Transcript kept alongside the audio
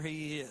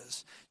He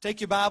is.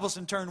 Take your Bibles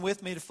and turn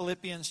with me to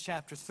Philippians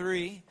chapter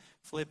 3.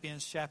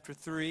 Philippians chapter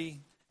 3.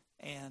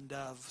 And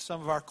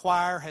some of our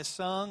choir has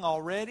sung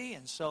already,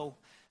 and so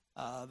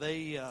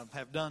they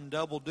have done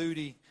double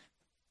duty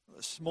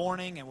this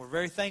morning, and we're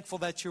very thankful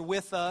that you're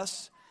with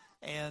us.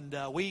 And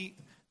we,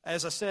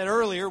 as I said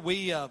earlier,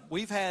 we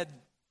had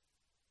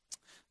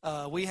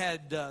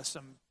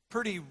some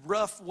pretty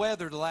rough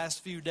weather the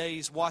last few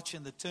days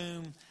watching the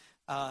tomb.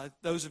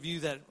 Those of you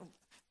that,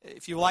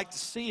 if you like to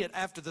see it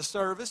after the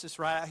service, it's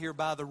right out here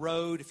by the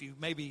road. If you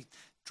maybe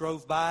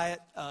drove by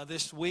it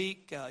this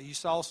week, you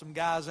saw some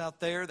guys out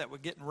there that were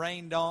getting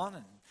rained on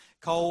and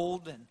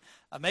cold, and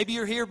maybe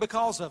you're here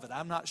because of it.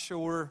 I'm not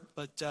sure,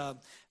 but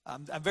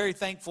I'm very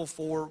thankful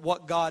for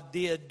what God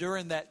did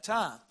during that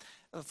time.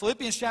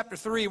 Philippians chapter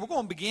 3, we're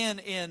going to begin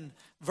in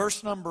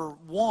verse number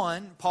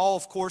 1. Paul,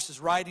 of course,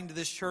 is writing to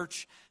this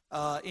church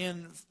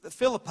in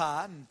Philippi,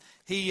 and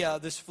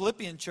this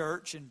Philippian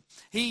church, and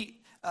he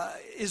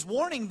is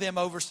warning them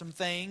over some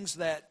things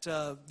that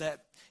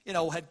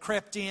had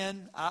crept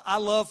in. I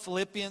love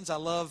Philippians. I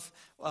love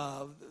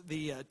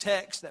the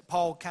text that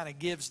Paul kind of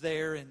gives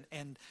there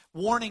and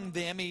warning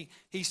them.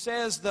 He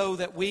says, though,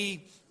 that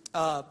we,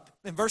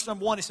 in verse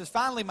number 1, he says,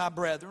 "Finally, my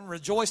brethren,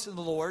 rejoice in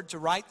the Lord. To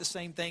write the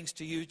same things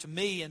to you, to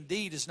me,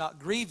 indeed, is not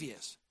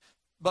grievous,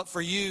 but for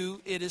you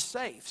it is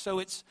safe." So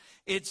it's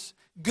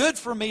good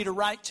for me to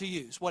write to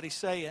you, is what he's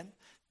saying.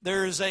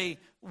 There's a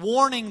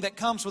warning that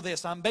comes with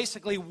this. I'm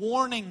basically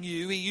warning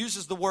you. He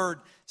uses the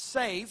word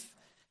safe.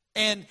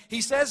 And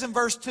he says in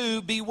verse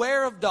 2,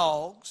 "Beware of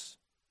dogs,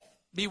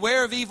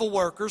 beware of evil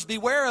workers,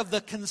 beware of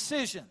the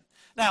concision."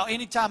 Now,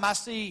 anytime I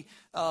see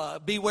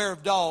 "beware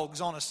of dogs"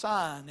 on a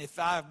sign, if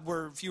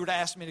you were to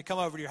ask me to come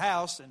over to your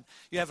house and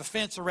you have a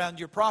fence around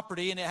your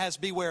property and it has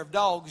 "beware of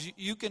dogs,"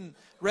 you can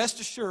rest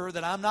assured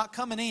that I'm not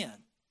coming in.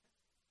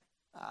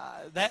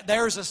 That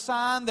there's a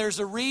sign, there's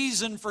a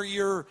reason for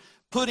your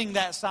putting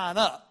that sign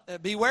up.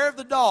 Beware of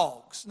the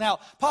dogs. Now,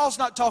 Paul's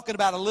not talking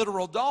about a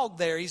literal dog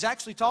there. He's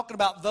actually talking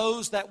about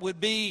those that would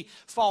be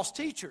false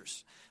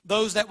teachers,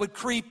 those that would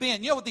creep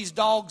in. You know what these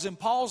dogs in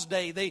Paul's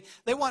day,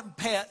 they weren't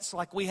pets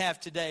like we have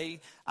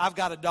today. I've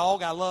got a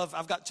dog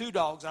I've got two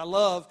dogs I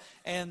love,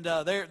 and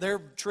they're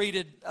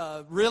treated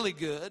really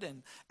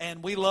good,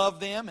 and we love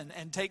them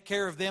and take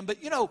care of them. But,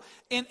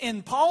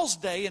 in Paul's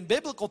day, in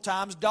biblical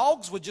times,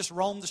 dogs would just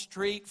roam the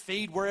street,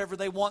 feed wherever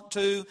they want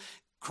to,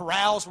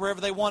 corrals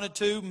wherever they wanted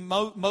to.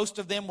 Most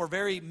of them were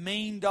very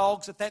mean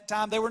dogs at that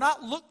time. They were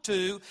not looked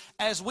to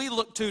as we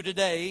look to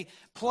today,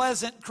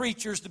 pleasant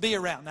creatures to be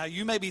around. Now,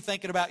 you may be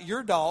thinking about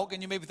your dog,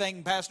 and you may be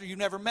thinking, "Pastor, you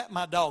never met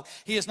my dog.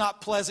 He is not a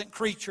pleasant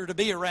creature to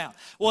be around."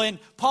 Well, in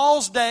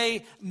Paul's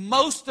day,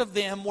 most of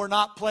them were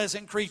not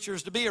pleasant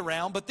creatures to be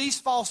around, but these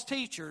false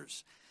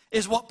teachers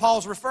is what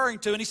Paul's referring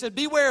to. And he said,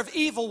 beware of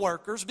evil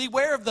workers,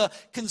 beware of the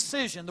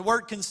concision. The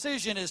word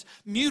concision is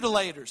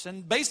mutilators.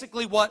 And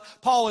basically what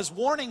Paul is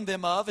warning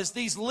them of is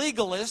these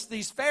legalists,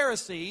 these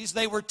Pharisees,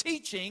 they were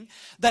teaching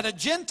that a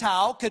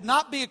Gentile could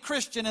not be a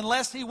Christian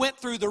unless he went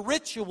through the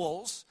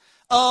rituals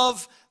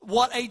of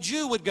what a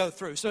Jew would go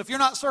through. So if you're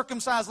not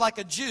circumcised like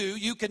a Jew,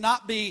 you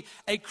cannot be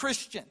a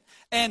Christian.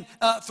 And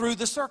through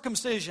the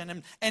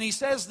circumcision. And he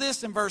says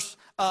this in verse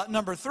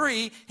number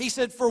 3. He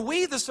said, "For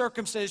we the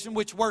circumcision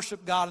which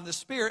worship God in the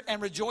Spirit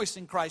and rejoice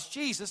in Christ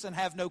Jesus and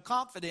have no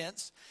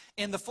confidence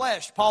in the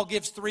flesh." Paul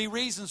gives 3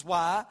 reasons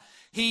why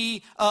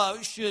he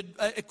should,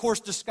 of course,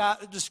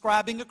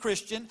 describing a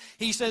Christian.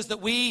 He says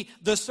that we,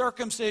 the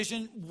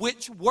circumcision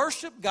which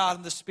worship God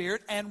in the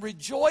Spirit and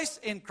rejoice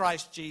in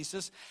Christ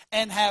Jesus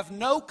and have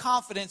no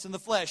confidence in the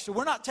flesh. So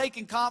we're not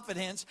taking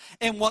confidence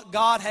in what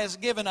God has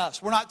given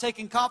us. We're not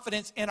taking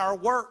confidence in our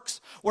works.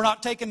 We're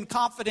not taking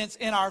confidence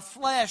in our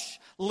flesh,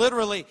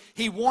 literally.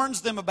 He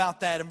warns them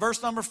about that. In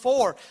verse number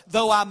 4,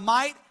 "Though I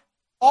might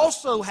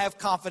also have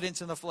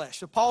confidence in the flesh."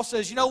 So Paul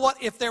says, you know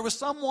what? If there was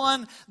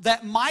someone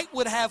that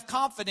would have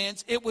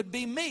confidence, it would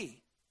be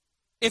me.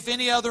 "If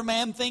any other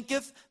man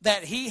thinketh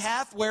that he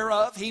hath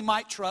whereof he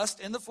might trust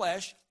in the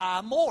flesh,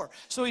 I more."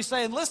 So he's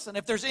saying, listen,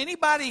 if there's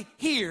anybody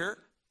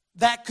here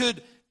that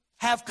could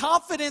have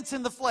confidence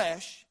in the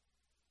flesh,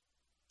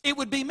 it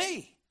would be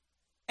me.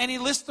 And he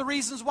lists the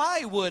reasons why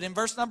he would. In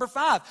verse number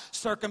 5,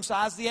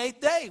 circumcised the 8th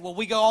day. Well,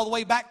 we go all the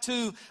way back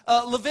to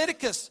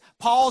Leviticus.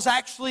 Paul's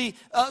actually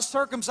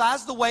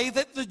circumcised the way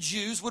that the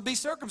Jews would be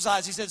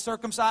circumcised. He said,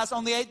 circumcised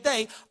on the 8th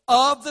day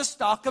of the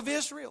stock of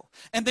Israel.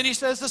 And then he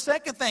says the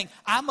second thing,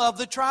 "I'm of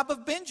the tribe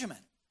of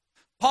Benjamin."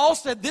 Paul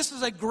said this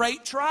is a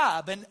great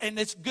tribe, and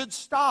it's good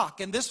stock.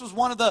 And this was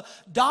one of the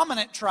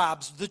dominant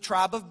tribes, the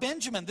tribe of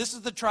Benjamin. This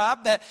is the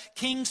tribe that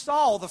King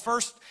Saul, the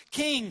first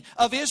king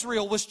of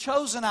Israel, was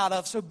chosen out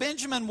of. So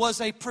Benjamin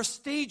was a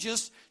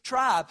prestigious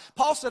tribe.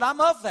 Paul said,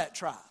 "I'm of that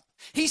tribe."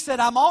 He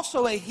said, "I'm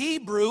also a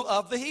Hebrew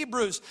of the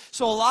Hebrews."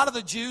 So a lot of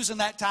the Jews in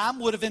that time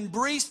would have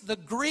embraced the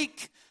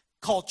Greek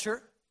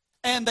culture.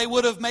 And they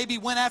would have maybe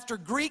went after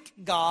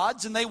Greek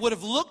gods, and they would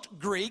have looked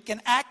Greek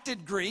and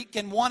acted Greek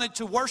and wanted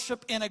to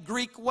worship in a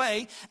Greek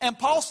way. And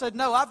Paul said,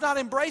 no, I've not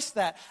embraced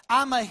that.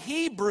 I'm a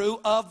Hebrew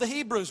of the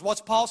Hebrews.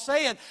 What's Paul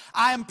saying?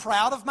 I am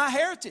proud of my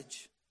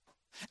heritage.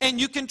 And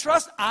you can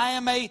trust, I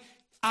am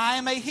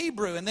a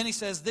Hebrew. And then he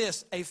says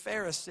this, a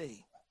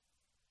Pharisee.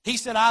 He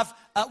said,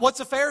 what's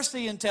a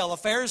Pharisee entail? A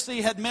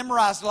Pharisee had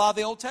memorized a lot of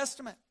the Old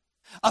Testament.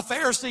 A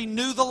Pharisee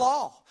knew the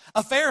law.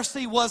 A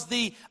Pharisee was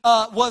the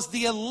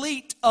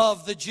elite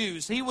of the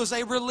Jews. He was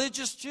a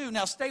religious Jew.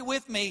 Now stay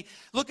with me.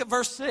 Look at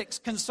verse 6.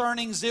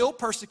 Concerning zeal,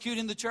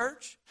 persecuting the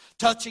church,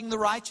 touching the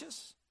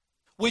righteous,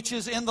 which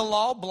is in the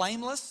law,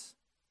 blameless.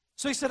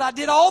 So he said, I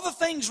did all the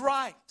things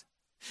right.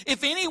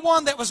 If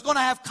anyone that was going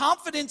to have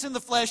confidence in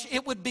the flesh,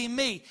 it would be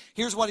me.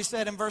 Here's what he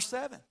said in verse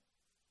 7.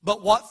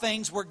 But what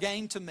things were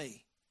gained to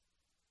me?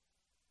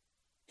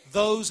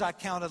 Those I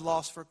counted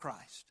loss for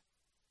Christ.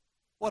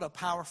 What a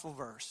powerful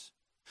verse.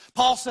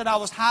 Paul said, I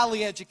was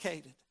highly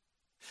educated.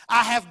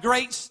 I have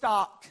great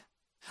stock.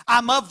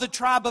 I'm of the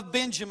tribe of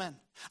Benjamin.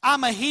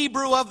 I'm a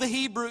Hebrew of the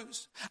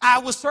Hebrews. I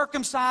was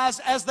circumcised,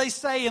 as they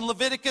say in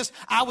Leviticus.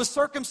 I was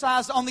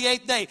circumcised on the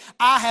 8th day.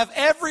 I have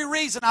every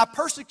reason. I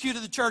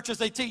persecuted the church as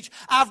they teach.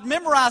 I've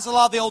memorized a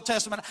lot of the Old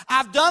Testament.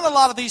 I've done a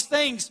lot of these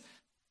things.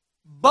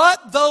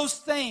 But those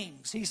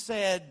things, he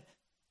said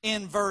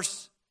in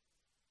verse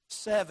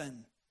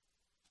 7,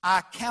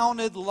 I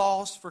counted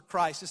loss for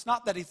Christ. It's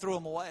not that he threw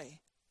them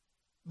away,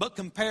 but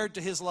compared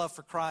to his love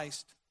for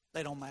Christ,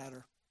 they don't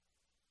matter.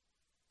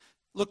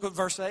 Look at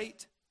verse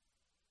 8.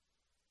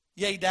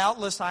 Yea,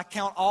 doubtless I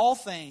count all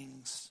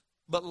things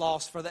but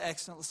loss for the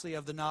excellency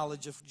of the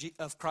knowledge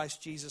of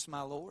Christ Jesus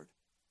my Lord.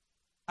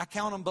 I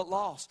count them but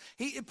loss.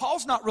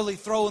 Paul's not really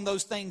throwing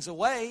those things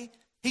away.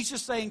 He's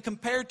just saying,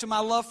 compared to my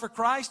love for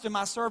Christ and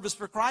my service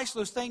for Christ,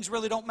 those things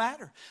really don't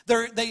matter.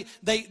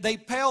 They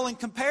pale in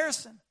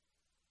comparison.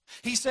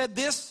 He said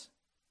this,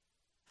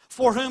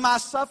 for whom I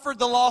suffered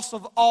the loss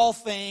of all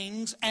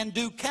things and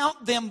do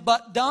count them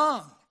but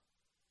dung.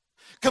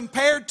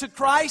 Compared to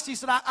Christ, he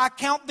said, I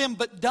count them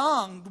but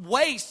dung,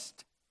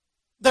 waste.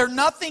 They're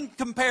nothing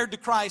compared to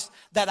Christ,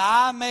 that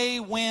I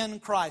may win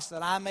Christ,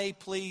 that I may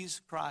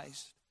please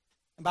Christ.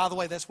 And by the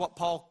way, that's what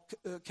Paul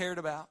cared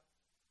about.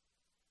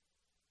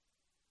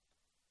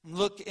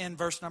 Look in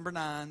verse number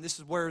 9. This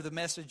is where the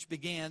message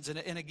begins.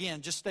 And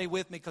again, just stay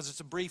with me because it's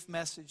a brief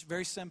message,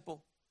 very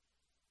simple.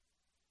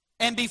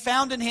 And be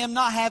found in him,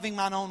 not having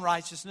mine own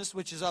righteousness,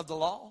 which is of the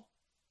law,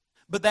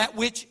 but that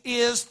which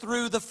is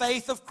through the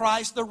faith of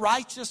Christ, the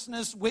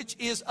righteousness which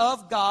is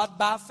of God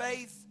by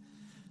faith.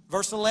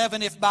 Verse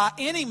 11, if by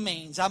any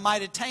means I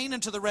might attain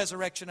unto the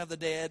resurrection of the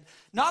dead,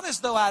 not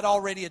as though I had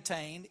already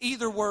attained,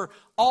 either were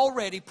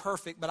already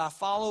perfect, but I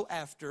follow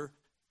after,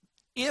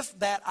 if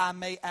that I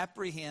may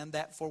apprehend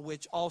that for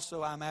which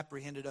also I'm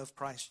apprehended of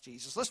Christ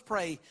Jesus. Let's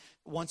pray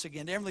once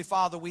again. Dear Heavenly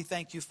Father, we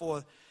thank you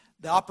for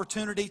the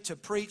opportunity to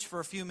preach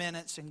for a few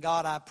minutes. And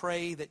God, I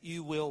pray that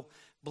you will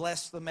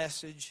bless the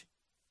message.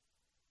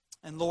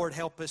 And Lord,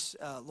 help us.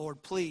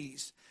 Lord,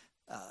 please.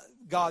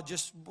 God,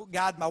 just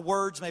guide my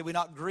words. May we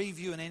not grieve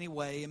you in any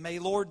way. And may,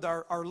 Lord,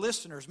 our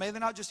listeners, may they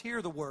not just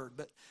hear the word,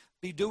 but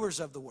be doers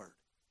of the word.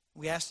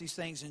 We ask these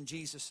things in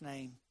Jesus'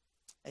 name.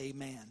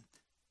 Amen.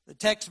 The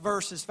text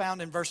verse is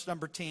found in verse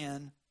number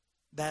 10.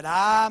 That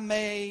I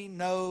may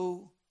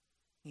know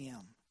him.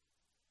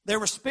 There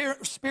were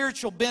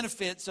spiritual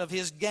benefits of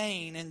his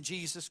gain in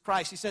Jesus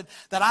Christ. He said,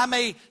 that I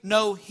may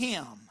know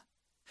him.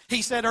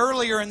 He said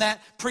earlier in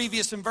that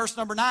previous, in verse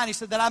number 9, he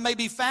said that I may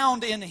be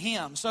found in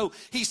him. So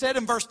he said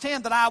in verse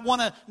 10 that I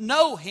want to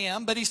know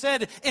him, but he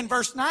said in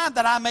verse 9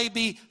 that I may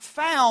be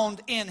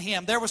found in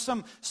him. There were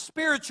some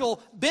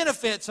spiritual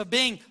benefits of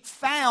being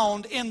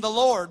found in the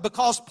Lord.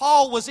 Because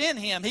Paul was in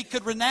him, he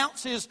could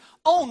renounce his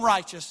own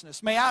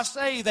righteousness. May I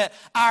say that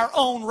our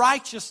own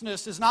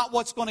righteousness is not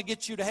what's going to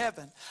get you to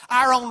heaven.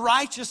 Our own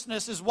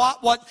righteousness is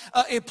what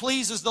it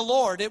pleases the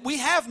Lord. We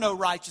have no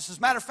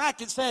righteousness. Matter of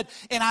fact, it said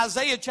in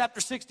Isaiah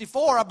chapter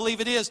 64, I believe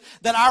it is,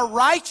 that our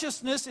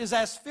righteousness is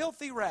as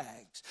filthy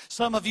rags.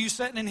 Some of you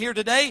sitting in here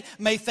today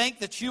may think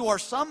that you are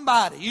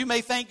somebody. You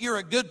may think you're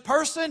a good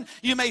person.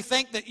 You may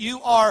think that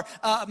you are,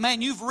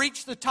 you've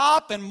reached the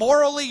top and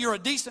morally you're a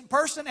decent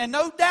person. And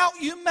no doubt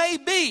you may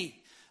be.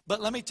 But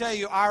let me tell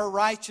you, our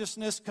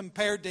righteousness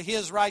compared to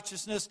his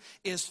righteousness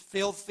is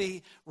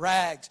filthy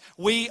rags.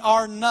 We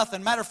are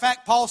nothing. Matter of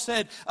fact, Paul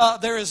said,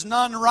 there is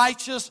none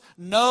righteous,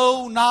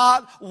 no,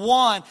 not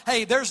one.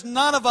 Hey, there's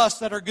none of us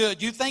that are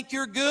good. You think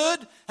you're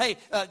good? Hey,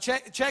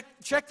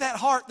 check that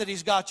heart that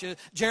he's got you.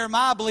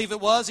 Jeremiah, I believe it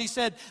was, he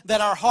said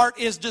that our heart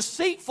is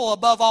deceitful,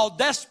 above all,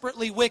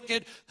 desperately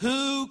wicked.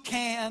 Who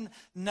can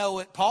know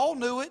it? Paul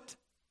knew it.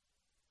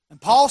 And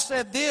Paul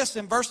said this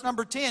in verse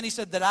number 10. He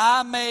said, that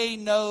I may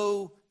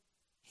know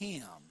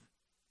him.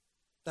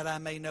 That I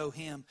may know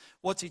him.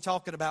 What's he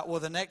talking about? Well,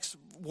 the next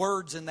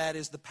words in that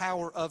is the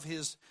power of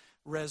his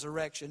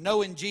resurrection.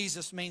 Knowing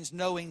Jesus means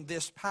knowing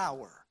this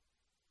power.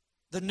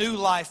 The new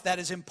life that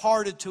is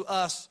imparted to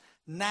us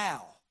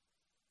now.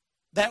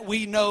 That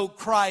we know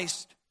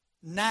Christ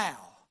now.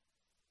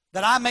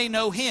 That I may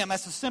know him.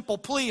 That's a simple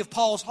plea of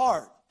Paul's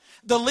heart.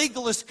 The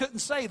legalists couldn't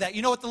say that.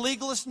 You know what the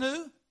legalists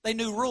knew? They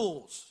knew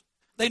rules.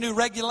 They knew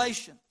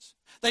regulations.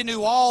 They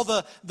knew all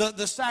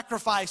the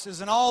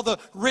sacrifices and all the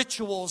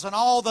rituals and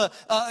all the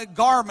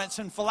garments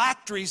and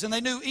phylacteries, and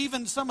they knew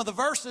even some of the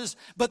verses,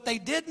 but they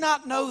did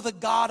not know the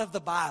God of the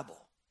Bible.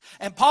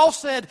 And Paul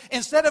said,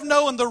 instead of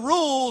knowing the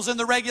rules and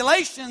the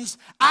regulations,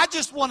 I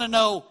just want to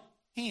know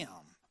Him.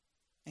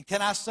 And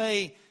can I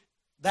say,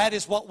 that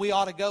is what we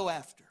ought to go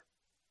after.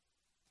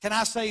 Can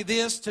I say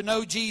this? To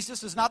know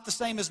Jesus is not the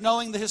same as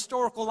knowing the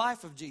historical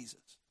life of Jesus.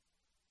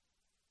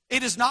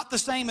 It is not the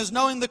same as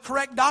knowing the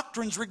correct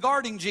doctrines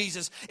regarding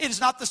Jesus. It is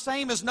not the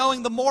same as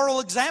knowing the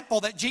moral example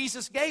that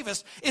Jesus gave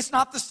us. It's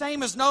not the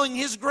same as knowing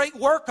His great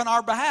work on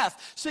our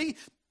behalf. See,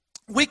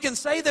 we can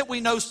say that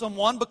we know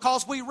someone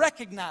because we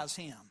recognize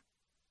Him.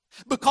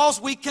 Because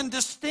we can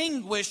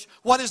distinguish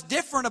what is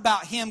different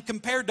about Him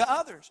compared to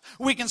others.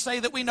 We can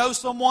say that we know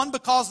someone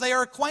because they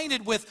are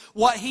acquainted with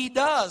what he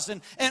does.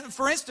 And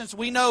for instance,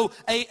 we know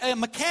a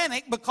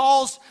mechanic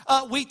because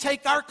we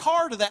take our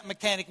car to that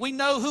mechanic. We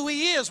know who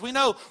he is. We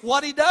know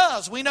what he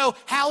does. We know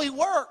how he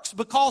works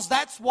because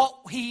that's what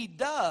he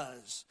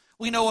does.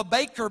 We know a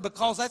baker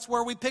because that's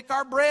where we pick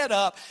our bread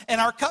up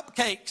and our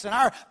cupcakes and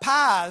our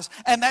pies.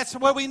 And that's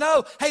where we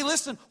know, hey,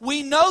 listen,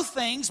 we know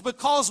things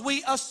because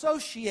we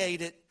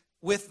associate it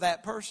with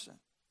that person.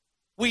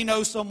 We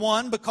know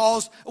someone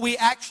because we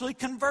actually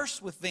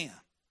converse with them.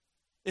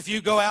 If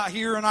you go out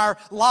here in our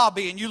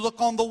lobby and you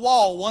look on the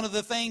wall, one of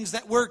the things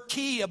that we're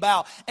key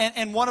about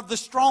and one of the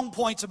strong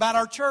points about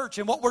our church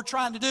and what we're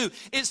trying to do,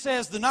 it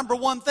says the number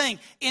one thing,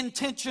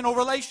 intentional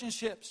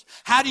relationships.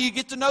 How do you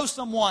get to know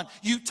someone?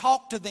 You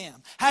talk to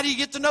them. How do you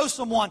get to know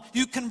someone?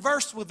 You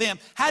converse with them.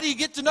 How do you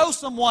get to know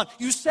someone?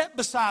 You sit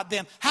beside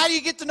them. How do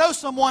you get to know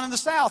someone in the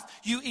South?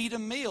 You eat a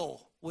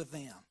meal with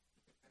them.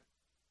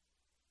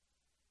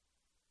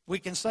 We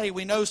can say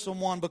we know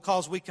someone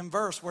because we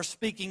converse. We're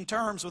speaking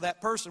terms with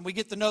that person. We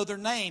get to know their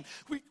name.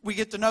 We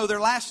get to know their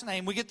last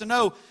name. We get to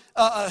know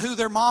who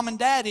their mom and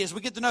dad is.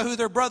 We get to know who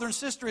their brother and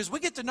sister is. We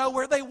get to know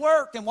where they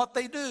work and what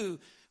they do.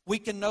 We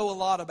can know a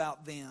lot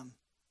about them.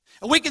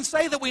 And we can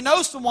say that we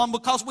know someone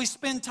because we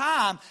spend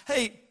time.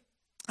 Hey,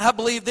 I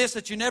believe this,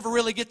 that you never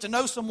really get to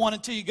know someone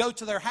until you go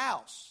to their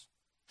house.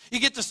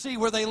 You get to see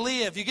where they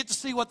live. You get to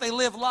see what they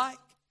live like.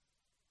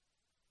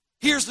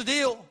 Here's the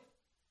deal.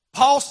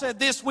 Paul said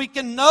this, we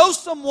can know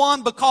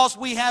someone because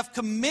we have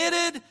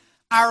committed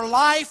our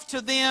life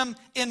to them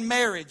in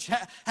marriage.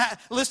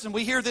 Listen,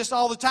 we hear this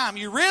all the time.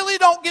 You really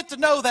don't get to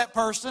know that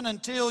person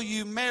until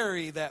you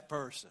marry that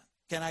person.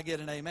 Can I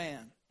get an amen?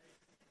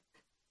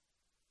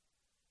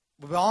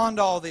 Beyond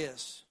all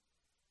this,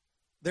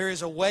 there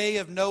is a way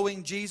of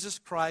knowing Jesus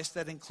Christ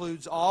that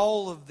includes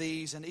all of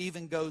these and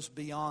even goes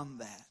beyond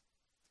that.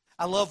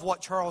 I love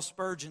what Charles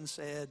Spurgeon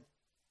said.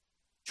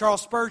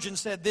 Charles Spurgeon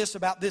said this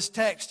about this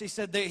text. He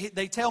said,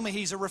 they tell me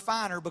he's a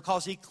refiner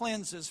because he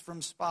cleanses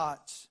from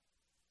spots.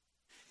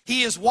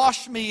 He has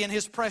washed me in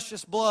His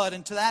precious blood,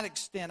 and to that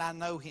extent I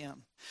know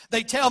Him.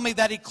 They tell me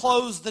that He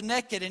clothes the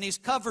naked, and He's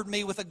covered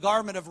me with a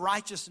garment of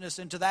righteousness,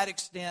 and to that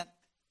extent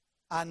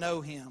I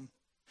know Him.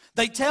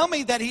 They tell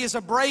me that He is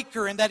a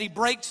breaker and that He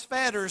breaks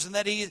fetters and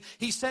that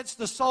he sets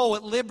the soul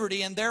at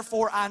liberty, and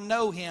therefore I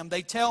know Him.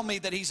 They tell me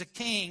that He's a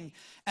king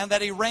and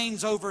that He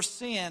reigns over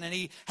sin and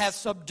He hath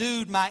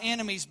subdued my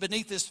enemies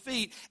beneath His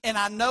feet, and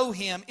I know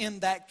Him in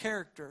that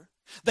character.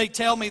 They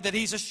tell me that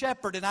He's a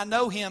shepherd, and I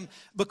know Him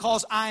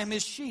because I am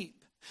His sheep.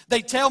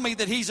 They tell me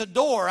that He's a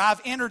door.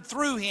 I've entered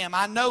through Him.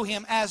 I know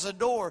Him as a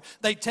door.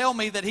 They tell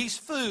me that He's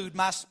food.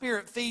 My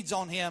spirit feeds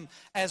on Him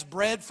as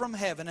bread from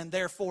heaven, and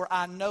therefore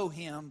I know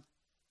Him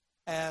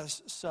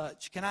as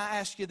such. Can I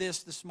ask you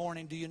this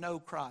morning? Do you know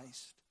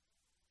Christ?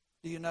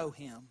 Do you know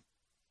Him?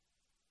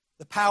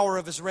 The power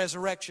of His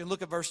resurrection.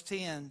 Look at verse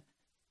 10.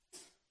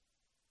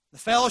 The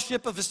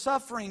fellowship of His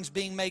sufferings,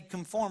 being made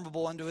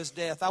conformable unto His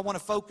death. I want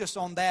to focus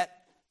on that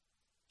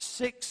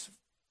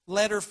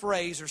 6-letter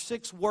phrase or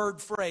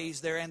 6-word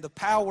phrase there, and the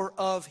power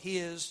of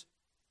His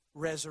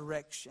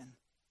resurrection.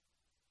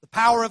 The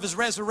power of His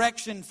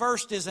resurrection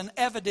first is an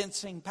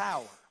evidencing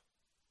power.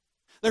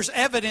 There's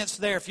evidence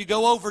there. If you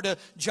go over to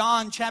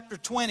John chapter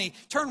 20,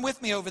 turn with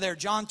me over there.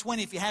 John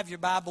 20, if you have your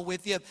Bible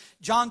with you.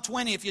 John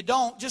 20, if you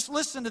don't, just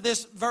listen to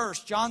this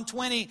verse. John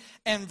 20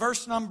 and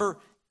verse number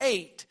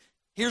 8.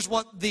 Here's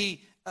what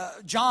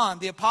John,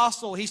 the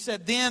apostle, he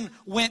said, then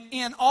went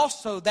in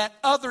also that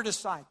other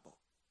disciple,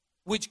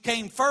 which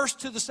came first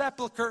to the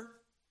sepulchre,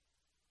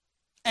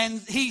 and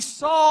he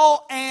saw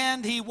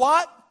and he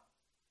what?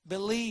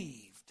 Believed.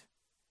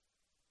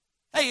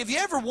 Hey, have you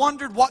ever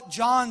wondered what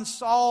John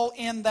saw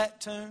in that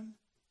tomb?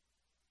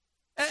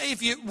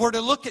 If you were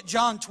to look at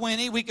John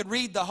 20, we could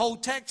read the whole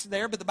text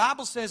there, but the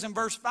Bible says in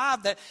verse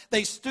 5 that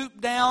they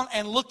stooped down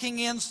and looking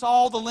in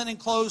saw the linen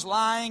clothes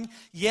lying,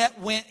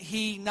 yet went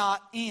he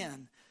not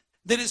in.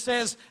 Then it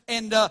says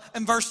in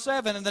verse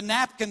 7, and the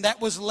napkin that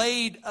was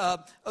laid,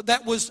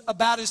 that was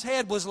about his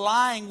head was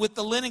lying with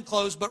the linen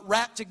clothes, but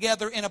wrapped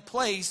together in a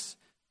place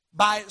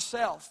by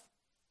itself.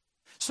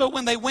 So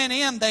when they went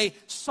in, they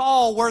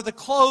saw where the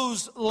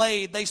clothes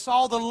laid. They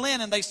saw the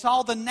linen. They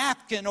saw the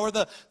napkin or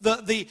the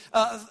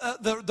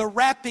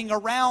wrapping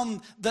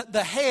around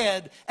the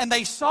head. And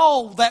they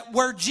saw that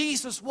where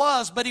Jesus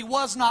was, but he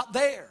was not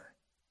there.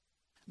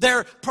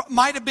 There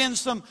might have been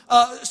some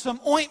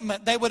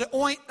ointment. They would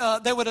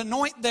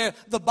anoint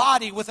the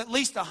body with at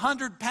least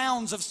 100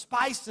 pounds of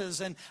spices.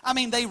 And I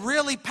mean, they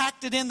really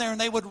packed it in there and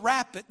they would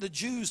wrap it. The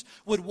Jews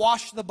would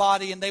wash the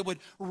body and they would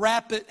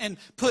wrap it and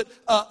put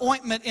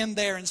ointment in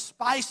there and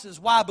spices.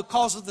 Why?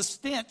 Because of the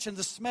stench and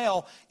the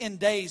smell in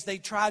days. They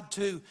tried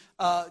to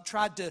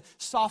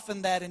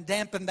soften that and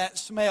dampen that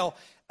smell.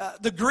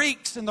 The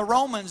Greeks and the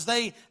Romans,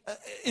 they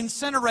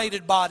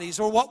incinerated bodies,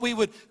 or what we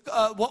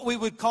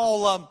would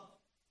call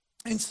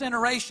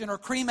incineration or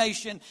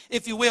cremation,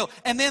 if you will.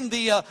 And then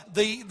the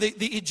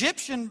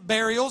Egyptian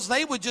burials,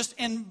 they would just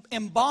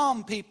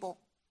embalm people.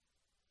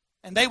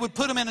 And they would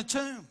put them in a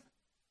tomb.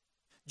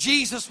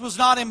 Jesus was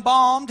not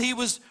embalmed. He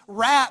was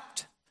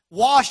wrapped,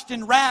 washed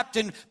and wrapped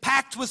and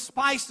packed with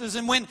spices.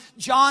 And when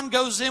John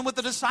goes in with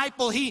the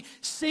disciple, he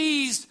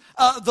sees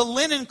the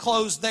linen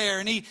clothes there,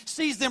 and he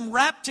sees them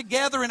wrapped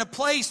together in a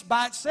place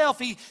by itself.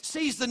 He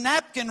sees the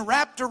napkin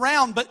wrapped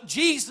around, but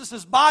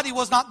Jesus' body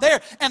was not there.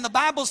 And the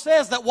Bible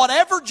says that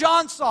whatever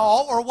John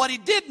saw or what he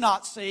did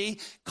not see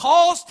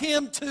caused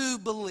him to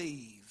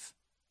believe.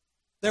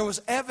 There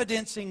was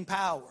evidencing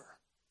power.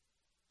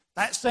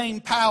 That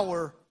same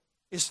power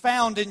is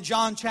found in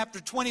John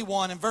chapter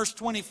 21 and verse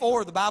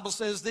 24. The Bible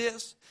says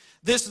this.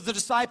 This is the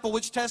disciple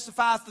which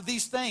testifieth of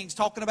these things,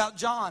 talking about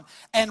John,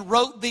 and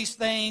wrote these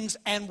things,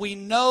 and we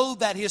know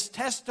that his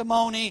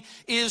testimony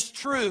is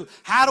true.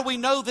 How do we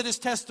know that his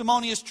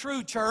testimony is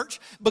true, church?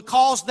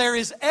 Because there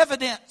is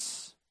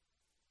evidence.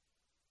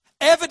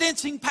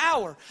 Evidencing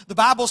power. The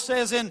Bible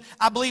says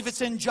I believe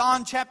it's in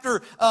John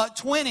chapter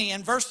 20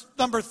 and verse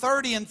number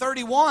 30 and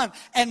 31,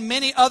 and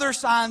many other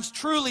signs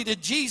truly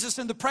did Jesus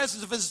in the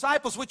presence of his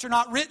disciples, which are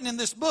not written in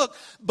this book.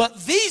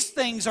 But these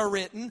things are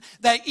written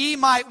that ye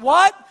might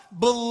what?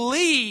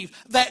 Believe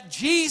that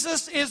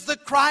Jesus is the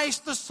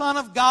Christ, the Son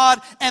of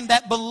God, and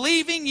that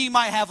believing ye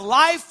might have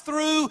life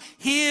through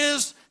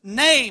his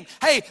name.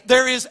 Hey,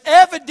 there is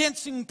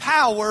evidencing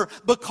power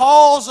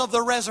because of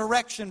the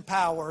resurrection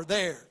power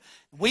there.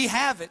 We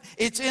have it.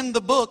 It's in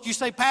the book. You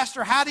say,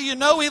 Pastor, how do you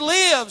know he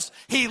lives?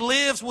 He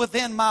lives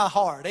within my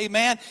heart.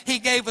 Amen. He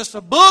gave us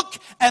a book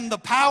and the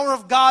power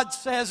of God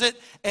says it,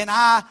 and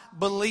I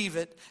believe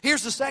it.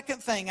 Here's the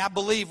second thing I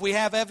believe. We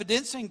have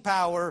evidencing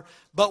power,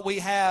 but we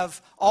have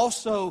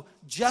also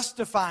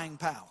justifying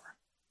power.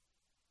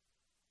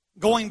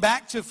 Going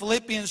back to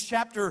Philippians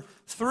chapter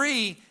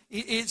 3,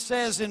 it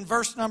says in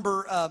verse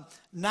number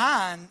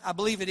 9, I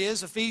believe it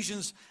is,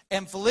 Ephesians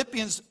and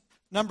Philippians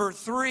number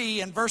 3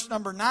 and verse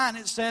number 9,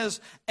 it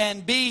says,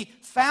 and be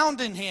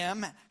found in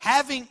him,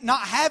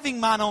 not having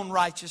mine own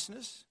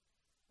righteousness,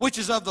 which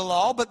is of the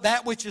law, but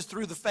that which is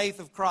through the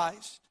faith of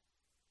Christ,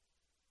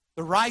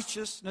 the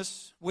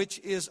righteousness which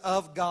is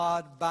of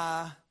God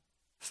by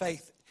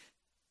faith.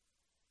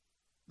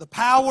 The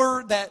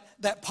power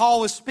that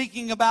Paul is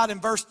speaking about in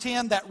verse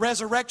 10, that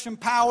resurrection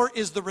power,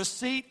 is the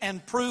receipt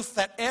and proof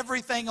that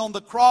everything on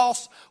the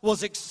cross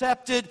was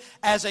accepted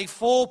as a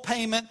full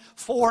payment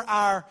for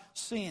our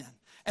sin.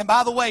 And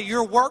by the way,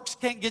 your works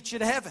can't get you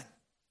to heaven.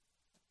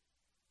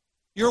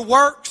 Your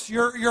works,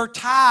 your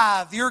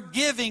tithe, your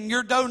giving,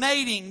 your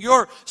donating,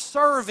 your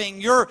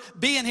serving, your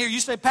being here. You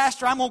say,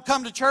 Pastor, I'm going to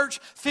come to church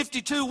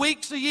 52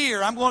 weeks a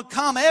year. I'm going to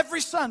come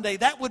every Sunday.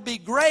 That would be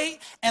great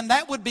and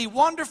that would be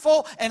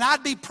wonderful and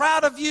I'd be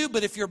proud of you.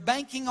 But if you're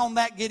banking on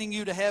that getting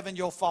you to heaven,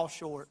 you'll fall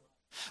short.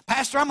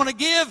 Pastor, I'm going to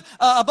give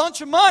a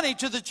bunch of money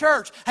to the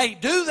church. Hey,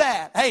 do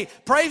that. Hey,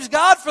 praise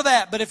God for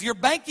that. But if you're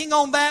banking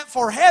on that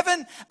for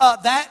heaven,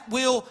 that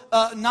will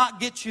not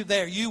get you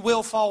there. You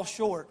will fall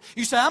short.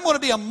 You say, I'm going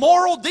to be a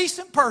moral,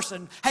 decent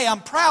person. Hey,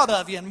 I'm proud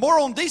of you. And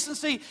moral and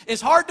decency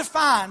is hard to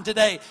find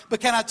today. But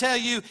can I tell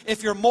you,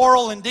 if you're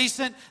moral and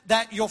decent,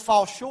 that you'll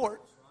fall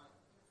short.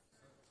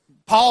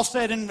 Paul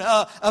said in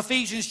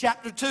Ephesians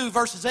chapter 2,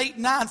 verses 8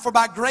 and 9, for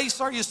by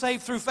grace are you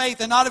saved through faith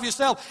and not of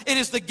yourself. It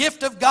is the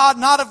gift of God,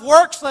 not of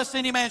works, lest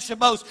any man should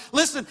boast.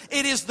 Listen,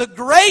 it is the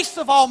grace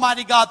of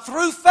Almighty God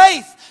through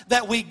faith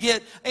that we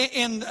get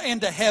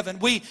into heaven.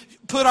 We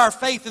put our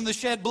faith in the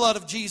shed blood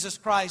of Jesus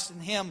Christ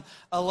and Him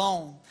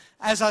alone.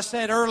 As I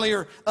said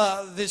earlier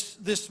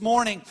this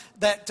morning,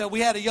 that we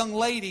had a young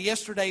lady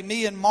yesterday,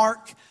 me and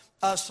Mark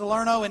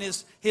Salerno, and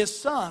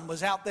his son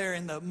was out there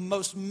in the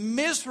most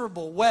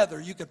miserable weather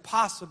you could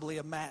possibly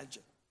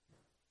imagine.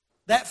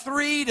 That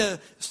 3 to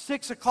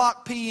 6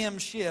 o'clock p.m.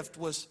 shift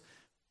was,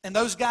 and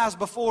those guys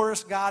before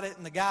us got it,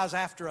 and the guys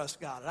after us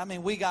got it. I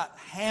mean, we got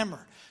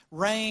hammered,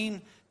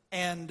 rain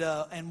and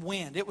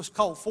wind. It was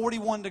cold,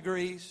 41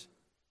 degrees,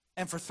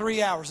 and for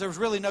 3 hours there was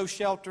really no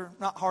shelter,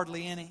 not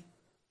hardly any.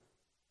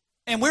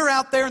 And we were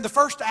out there in the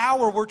first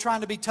hour. We're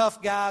trying to be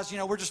tough guys. You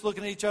know, we're just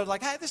looking at each other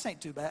like, hey, this ain't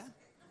too bad.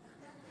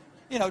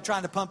 You know,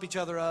 trying to pump each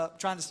other up,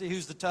 trying to see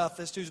who's the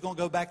toughest, who's going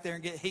to go back there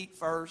and get heat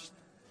first.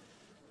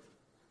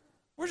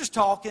 We're just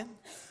talking.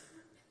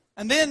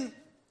 And then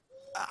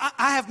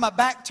I have my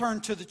back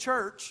turned to the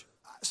church,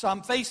 so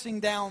I'm facing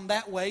down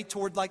that way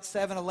toward like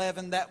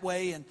 7-Eleven that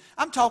way, and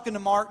I'm talking to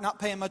Mark, not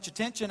paying much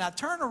attention. I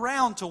turn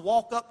around to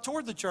walk up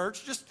toward the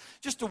church,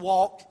 just to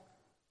walk.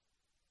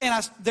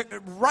 And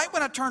right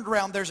when I turned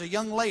around, there's a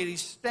young lady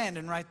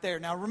standing right there.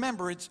 Now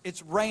remember,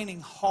 it's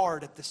raining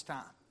hard at this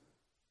time.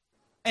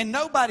 And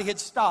nobody had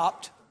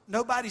stopped.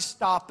 Nobody's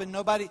stopping.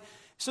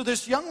 So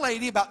this young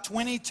lady, about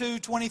 22,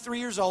 23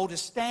 years old,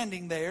 is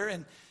standing there,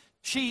 and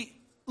she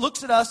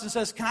looks at us and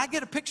says, "Can I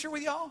get a picture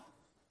with y'all?"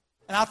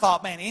 And I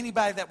thought, man,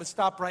 anybody that would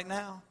stop right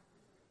now,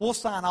 we'll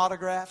sign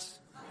autographs.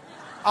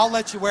 I'll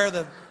let you wear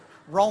the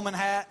Roman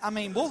hat. I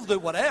mean, we'll do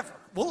whatever.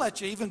 We'll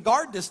let you even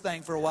guard this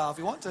thing for a while if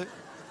you want to.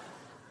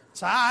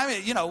 So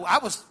I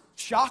was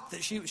shocked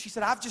that she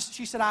said,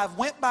 I've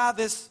went by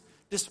this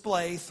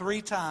display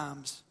 3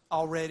 times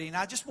already, and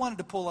I just wanted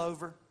to pull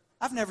over.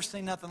 I've never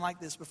seen nothing like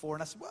this before.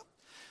 And I said, well,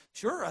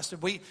 sure. I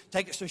said, we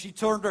take it. So she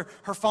turned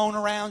her phone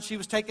around. She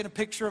was taking a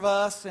picture of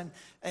us, and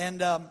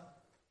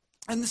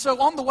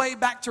so on the way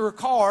back to her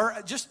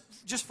car, just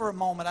for a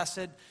moment, I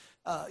said,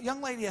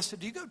 young lady, I said,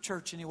 do you go to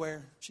church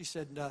anywhere? She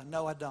said,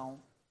 no, I don't.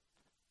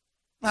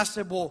 And I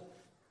said, well,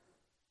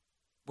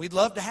 we'd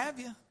love to have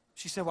you.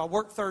 She said, well, I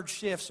work 3rd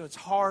shift, so it's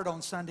hard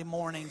on Sunday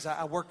mornings.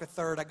 I work a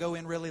 3rd. I go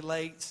in really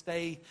late,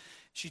 stay.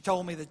 She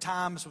told me the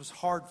times was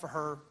hard for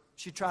her.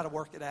 She'd try to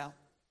work it out.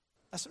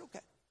 I said, okay.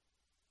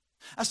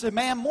 I said,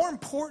 ma'am, more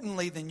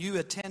importantly than you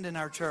attending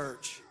our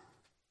church,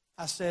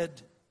 I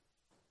said,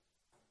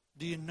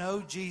 do you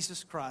know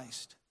Jesus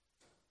Christ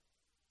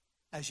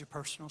as your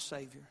personal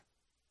Savior?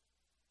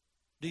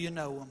 Do you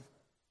know Him?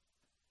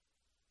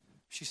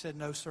 She said,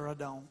 no, sir, I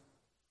don't.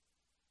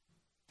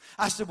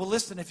 I said, well,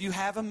 listen, if you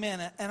have a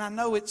minute, and I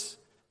know it's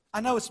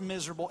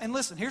miserable. And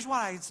listen, here's what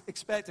I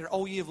expected her,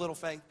 oh, ye of little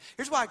faith.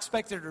 Here's what I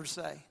expected her to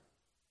say.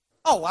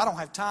 Oh, I don't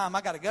have time, I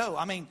got to go.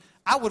 I mean,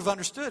 I would have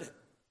understood it.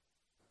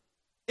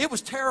 It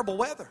was terrible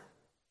weather.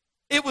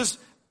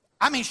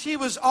 She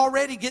was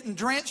already getting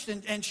drenched,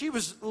 and she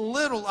was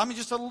little,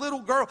 just a little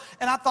girl.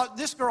 And I thought,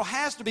 this girl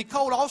has to be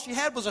cold. All she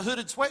had was a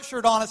hooded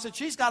sweatshirt on. I said,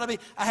 she's got to be.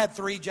 I had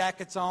 3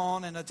 jackets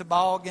on and a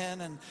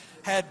toboggan and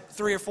had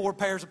 3 or 4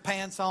 pairs of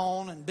pants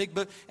on and big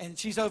boot. And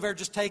she's over there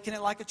just taking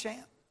it like a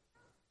champ.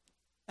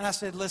 And I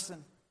said,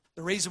 listen,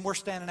 the reason we're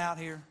standing out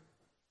here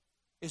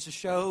is to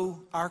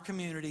show our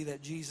community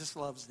that Jesus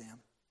loves them.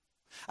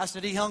 I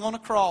said, He hung on a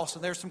cross,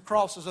 and there's some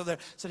crosses over there.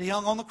 I said, He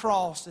hung on the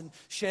cross and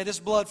shed His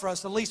blood for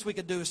us. The least we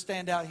could do is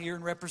stand out here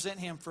and represent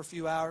Him for a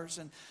few hours.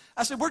 And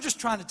I said, we're just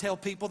trying to tell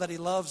people that He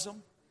loves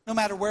them, no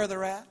matter where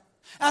they're at.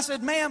 And I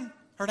said, ma'am,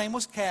 her name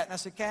was Kat. And I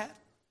said, Kat,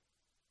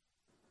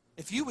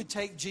 if you would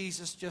take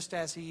Jesus just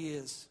as He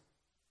is,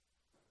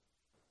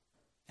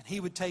 and He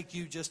would take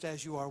you just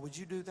as you are, would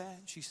you do that?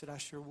 She said, I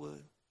sure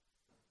would.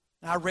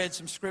 And I read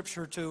some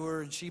scripture to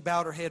her, and she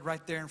bowed her head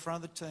right there in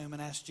front of the tomb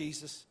and asked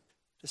Jesus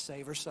to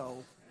save her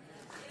soul.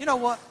 You know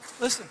what?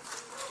 Listen.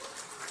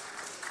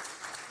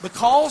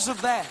 Because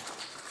of that,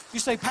 you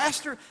say,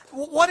 Pastor,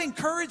 what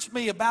encouraged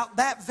me about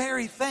that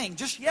very thing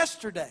just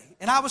yesterday?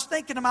 And I was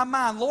thinking in my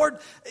mind, Lord,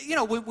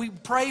 we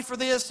pray for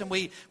this and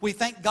we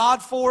thank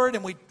God for it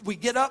and we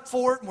get up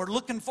for it and we're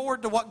looking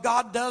forward to what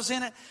God does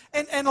in it.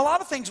 And a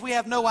lot of things we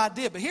have no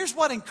idea. But here's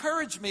what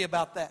encouraged me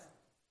about that.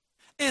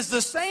 Is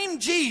the same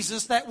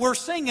Jesus that we're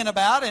singing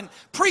about and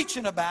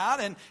preaching about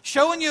and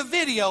showing you a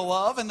video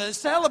of and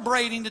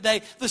celebrating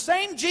today, the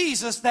same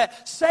Jesus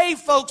that saved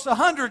folks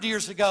 100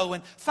 years ago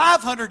and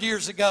 500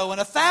 years ago and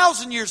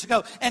 1,000 years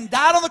ago and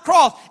died on the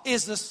cross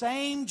is the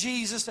same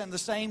Jesus and the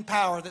same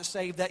power that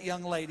saved that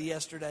young lady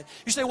yesterday.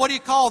 You say, what do you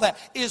call that?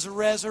 Is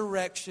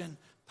resurrection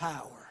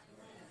power.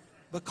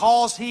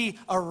 Because He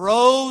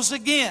arose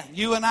again,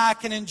 you and I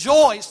can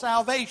enjoy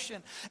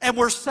salvation. And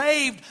we're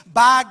saved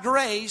by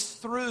grace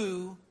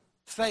through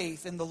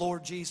faith in the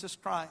Lord Jesus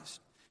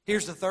Christ.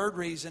 Here's the third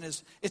reason,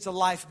 is it's a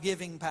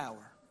life-giving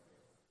power.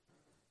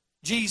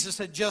 Jesus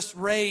had just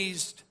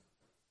raised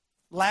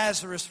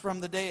Lazarus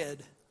from the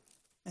dead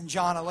in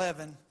John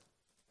 11.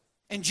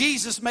 And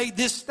Jesus made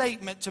this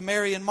statement to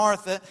Mary and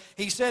Martha.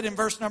 He said in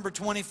verse number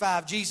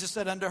 25, Jesus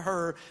said unto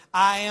her,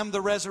 I am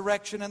the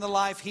resurrection and the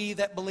life. He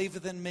that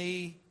believeth in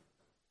me,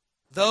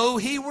 though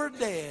he were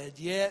dead,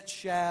 yet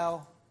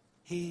shall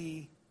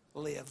he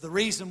live. The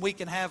reason we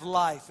can have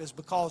life is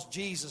because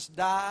Jesus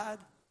died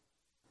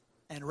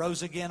and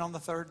rose again on the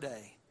 3rd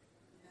day.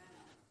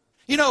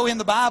 You know, in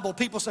the Bible,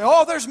 people say,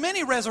 oh, there's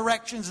many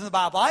resurrections in the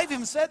Bible. I've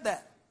even said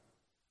that.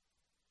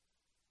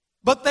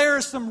 But there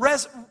are some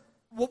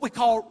what we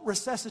call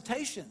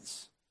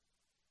resuscitations.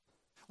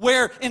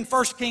 Where in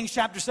 1 Kings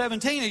chapter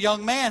 17, a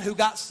young man who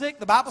got sick,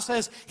 the Bible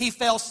says he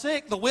fell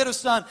sick, the widow's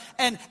son,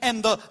 and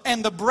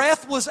the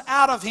breath was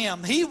out of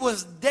him. He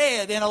was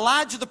dead. And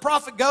Elijah the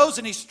prophet goes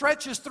and he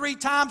stretches 3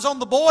 times on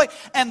the boy,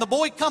 and the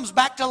boy comes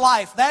back to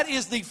life. That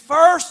is the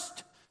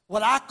first,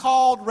 what I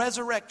called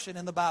resurrection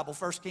in the Bible,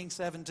 1 Kings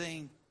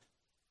 17.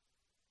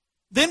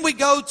 Then we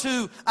go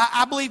to,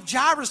 I believe,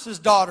 Jairus'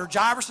 daughter.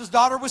 Jairus'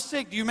 daughter was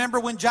sick. Do you remember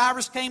when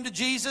Jairus came to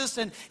Jesus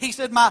and he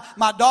said,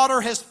 my daughter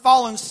has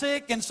fallen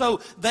sick? And so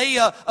they,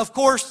 of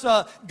course,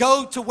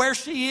 go to where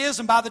she is.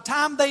 And by the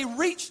time they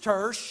reached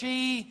her,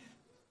 she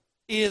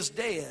is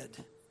dead.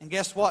 And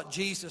guess what?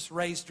 Jesus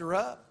raised her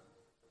up.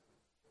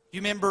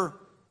 You remember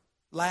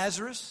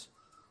Lazarus?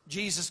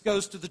 Jesus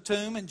goes to the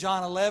tomb in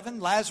John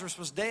 11. Lazarus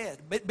was dead.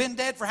 Been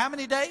dead for how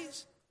many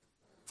days?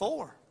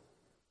 4.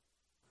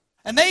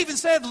 And they even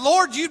said,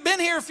 Lord, you'd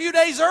been here a few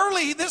days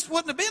early. This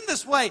wouldn't have been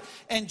this way.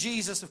 And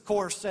Jesus, of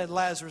course, said,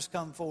 Lazarus,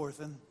 come forth.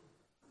 And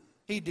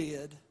he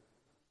did.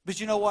 But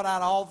you know what?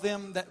 Out of all of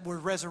them that were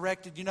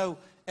resurrected, you know,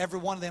 every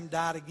one of them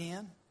died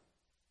again.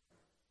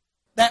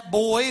 That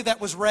boy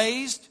that was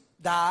raised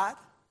died.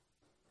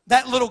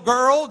 That little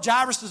girl,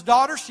 Jairus'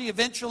 daughter, she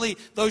eventually,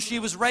 though she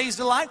was raised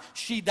alive,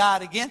 she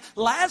died again.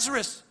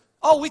 Lazarus,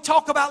 we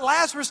talk about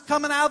Lazarus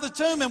coming out of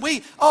the tomb and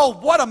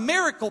what a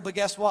miracle. But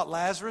guess what?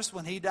 Lazarus,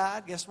 when he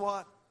died, guess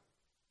what?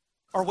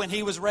 Or when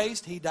he was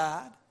raised, he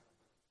died.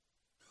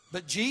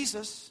 But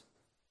Jesus,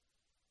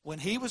 when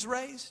he was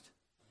raised,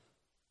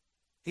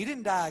 he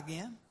didn't die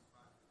again.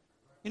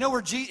 You know,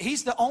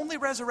 he's the only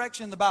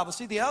resurrection in the Bible.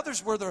 See, the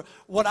others were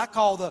what I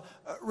call the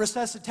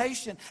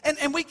resuscitation.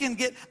 And we can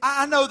get,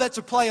 I know that's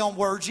a play on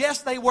words.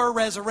 Yes, they were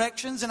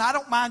resurrections, and I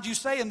don't mind you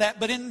saying that.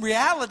 But in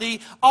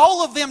reality,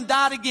 all of them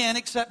died again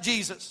except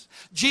Jesus.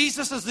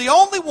 Jesus is the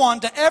only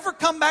one to ever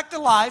come back to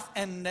life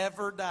and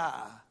never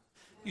die.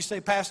 You say,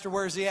 Pastor,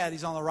 where is he at?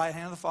 He's on the right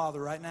hand of the Father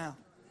right now.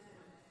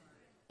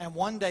 And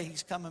one day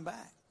he's coming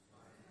back.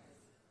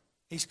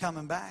 He's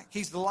coming back.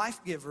 He's the life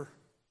giver.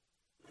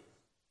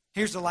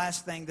 Here's the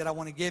last thing that I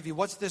want to give you.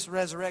 What's this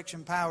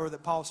resurrection power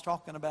that Paul's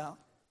talking about?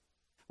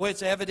 Well,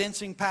 it's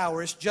evidencing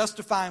power. It's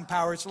justifying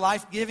power. It's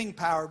life-giving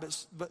power.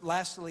 But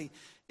lastly,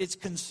 it's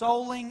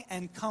consoling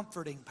and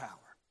comforting power.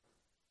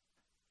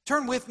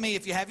 Turn with me,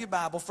 if you have your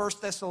Bible, 1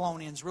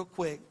 Thessalonians, real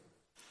quick.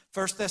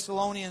 1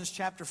 Thessalonians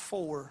chapter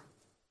 4.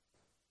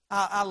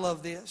 I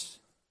love this.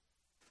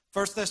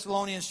 1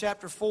 Thessalonians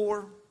chapter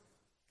 4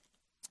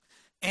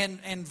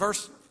 and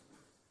verse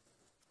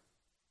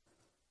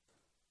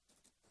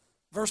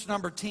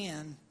number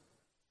 10,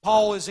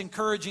 Paul is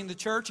encouraging the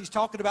church. He's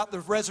talking about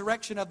the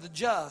resurrection of the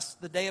just,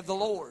 the day of the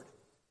Lord.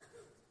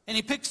 And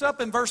he picks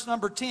up in verse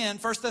number 10,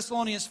 1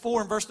 Thessalonians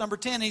 4 and verse number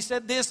 10, he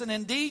said this, and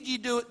indeed ye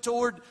do it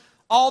toward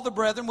all the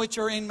brethren which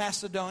are in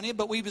Macedonia,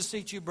 but we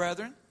beseech you,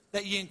 brethren,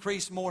 that ye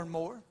increase more and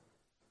more.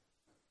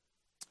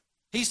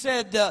 He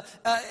said,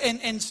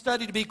 and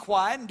study to be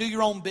quiet and do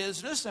your own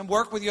business and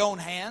work with your own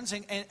hands,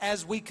 and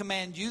as we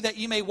command you, that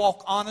ye may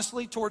walk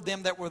honestly toward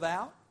them that were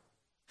without,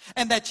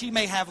 and that ye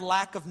may have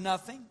lack of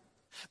nothing.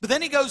 But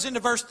then he goes into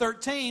verse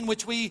 13,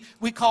 which we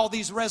call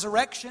these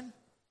resurrection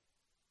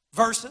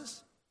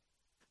verses.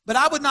 But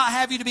I would not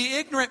have you to be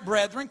ignorant,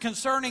 brethren,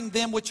 concerning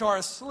them which are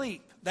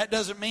asleep. That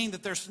doesn't mean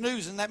that they're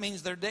snoozing. That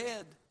means they're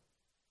dead.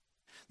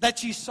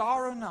 That ye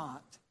sorrow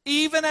not,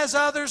 even as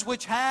others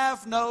which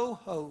have no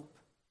hope.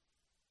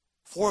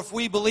 For if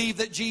we believe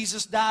that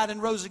Jesus died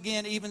and rose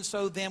again, even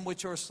so them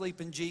which are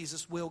asleep in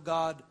Jesus will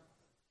God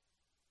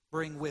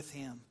bring with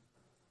him.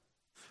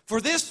 For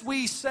this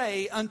we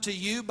say unto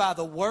you by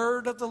the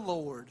word of the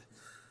Lord,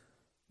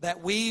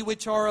 that we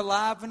which are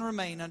alive and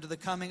remain unto the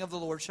coming of the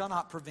Lord shall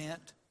not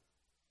prevent.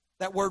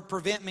 That word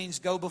prevent means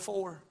go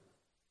before.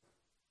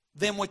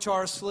 Them which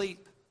are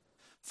asleep.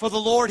 For the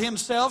Lord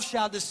himself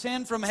shall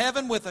descend from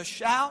heaven with a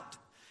shout,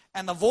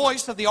 and the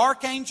voice of the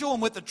archangel,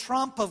 and with the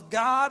trump of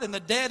God, and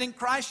the dead in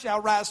Christ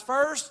shall rise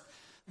first.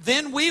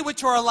 Then we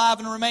which are alive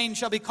and remain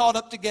shall be caught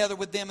up together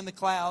with them in the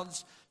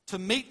clouds, to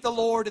meet the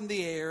Lord in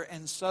the air,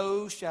 and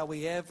so shall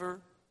we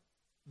ever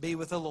be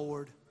with the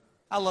Lord.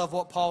 I love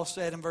what Paul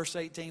said in verse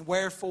 18.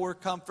 Wherefore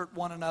comfort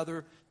one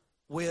another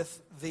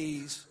with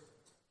these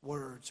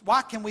words.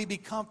 Why can we be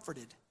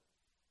comforted?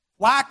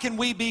 Why can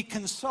we be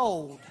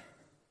consoled?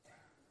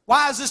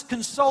 Why is this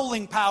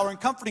consoling power and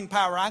comforting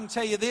power? I can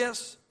tell you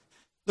this.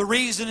 The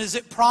reason is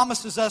it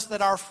promises us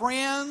that our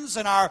friends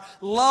and our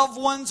loved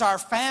ones, our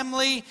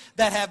family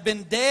that have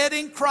been dead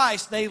in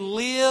Christ, they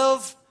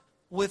live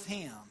with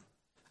him.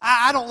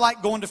 I don't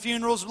like going to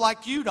funerals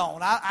like you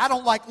don't. I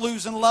don't like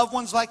losing loved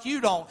ones like you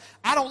don't.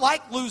 I don't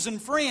like losing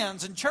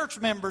friends and church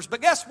members.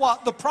 But guess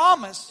what? The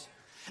promise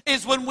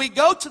is when we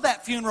go to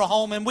that funeral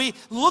home and we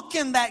look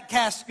in that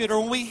casket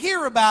or when we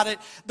hear about it,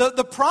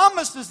 the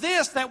promise is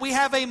this, that we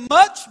have a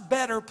much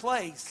better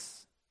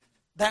place,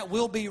 that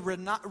we'll be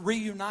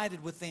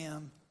reunited with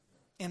them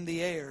in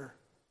the air.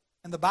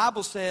 And the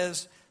Bible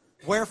says,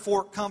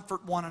 wherefore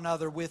comfort one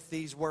another with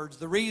these words.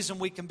 The reason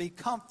we can be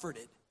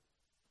comforted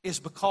is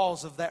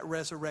because of that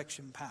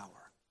resurrection power.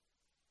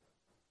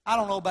 I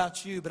don't know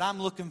about you, but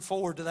I'm looking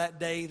forward to that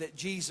day that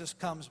Jesus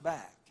comes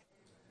back.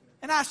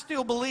 And I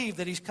still believe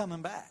that he's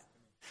coming back.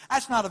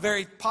 That's not a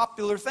very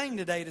popular thing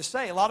today to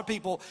say. A lot of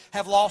people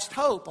have lost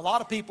hope. A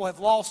lot of people have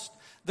lost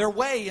their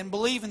way in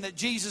believing that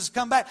Jesus has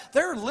come back.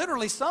 There are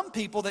literally some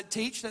people that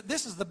teach that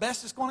this is the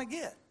best it's going to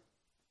get.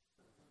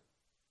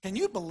 Can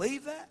you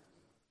believe that?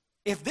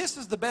 If this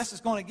is the best it's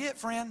going to get,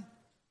 friend,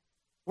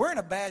 we're in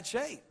a bad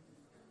shape.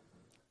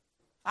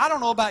 I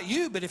don't know about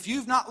you, but if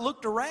you've not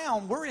looked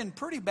around, we're in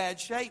pretty bad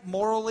shape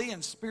morally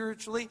and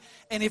spiritually.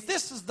 And if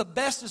this is the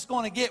best it's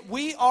going to get,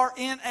 we are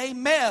in a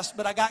mess.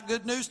 But I got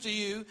good news to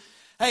you.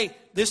 Hey,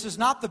 this is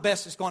not the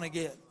best it's going to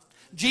get.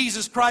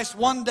 Jesus Christ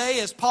one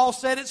day, as Paul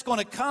said, it's going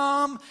to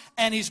come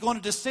and He's going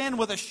to descend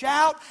with a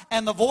shout,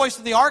 and the voice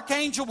of the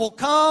archangel will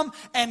come.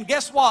 And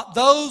guess what?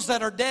 Those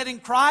that are dead in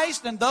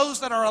Christ and those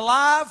that are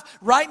alive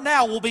right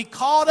now will be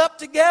caught up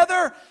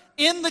together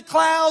in the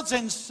clouds,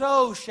 and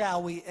so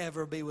shall we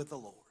ever be with the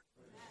Lord.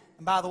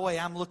 And by the way,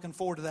 I'm looking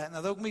forward to that.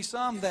 Now, there'll be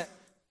some that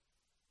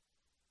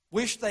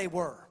wish they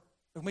were.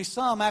 There'll be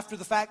some after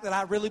the fact that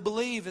I really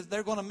believe that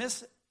they're going to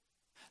miss it.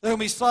 There'll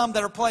be some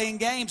that are playing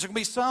games. There'll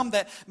be some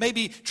that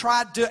maybe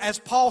tried to, as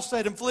Paul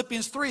said in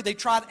Philippians 3, they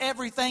tried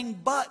everything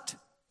but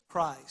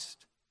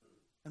Christ.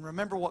 And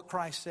remember what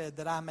Christ said,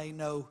 that I may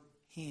know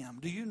Him.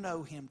 Do you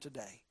know Him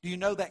today? Do you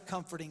know that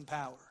comforting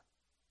power?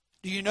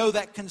 Do you know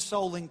that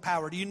consoling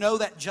power? Do you know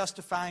that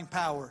justifying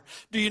power?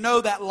 Do you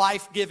know that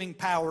life-giving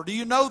power? Do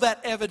you know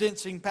that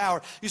evidencing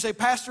power? You say,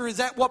 Pastor, is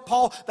that what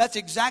Paul, that's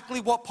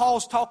exactly what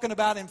Paul's talking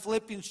about in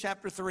Philippians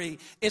chapter 3.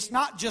 It's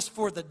not just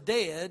for the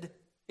dead,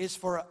 it's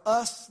for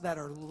us that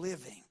are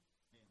living.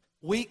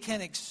 We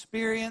can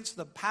experience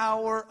the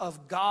power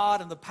of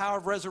God and the power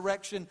of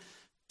resurrection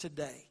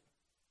today.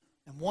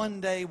 And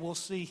one day we'll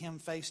see Him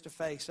face to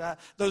face.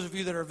 Those of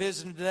you that are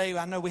visiting today,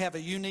 I know we have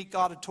a unique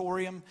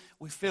auditorium.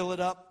 We fill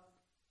it up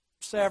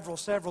several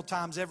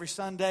times every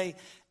Sunday,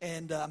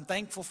 and I'm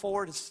thankful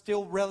for it. It's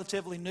still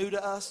relatively new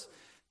to us.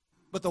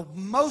 But the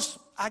most,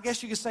 I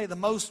guess you could say, the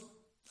most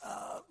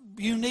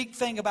unique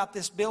thing about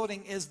this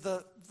building is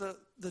the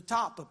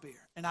top up here.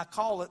 And I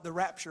call it the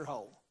rapture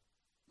hole.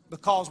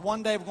 Because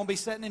one day we're going to be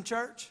sitting in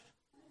church,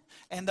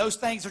 and those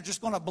things are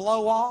just going to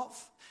blow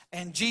off,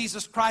 and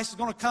Jesus Christ is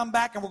going to come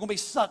back, and we're going to be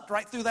sucked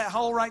right through that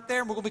hole right there,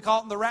 and we're going to be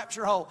caught in the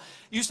rapture hole.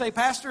 You say,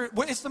 Pastor,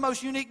 it's the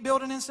most unique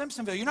building in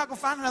Simpsonville. You're not going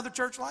to find another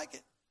church like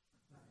it.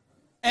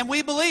 And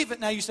we believe it.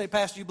 Now you say,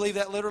 Pastor, you believe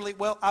that literally?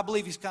 Well, I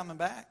believe He's coming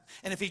back.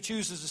 And if He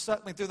chooses to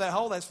suck me through that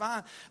hole, that's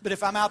fine. But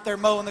if I'm out there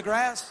mowing the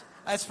grass,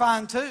 that's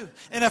fine too.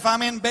 And if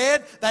I'm in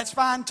bed, that's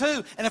fine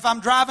too. And if I'm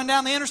driving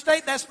down the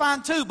interstate, that's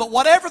fine too. But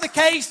whatever the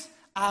case,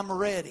 I'm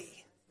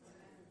ready.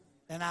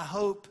 And I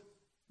hope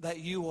that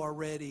you are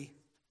ready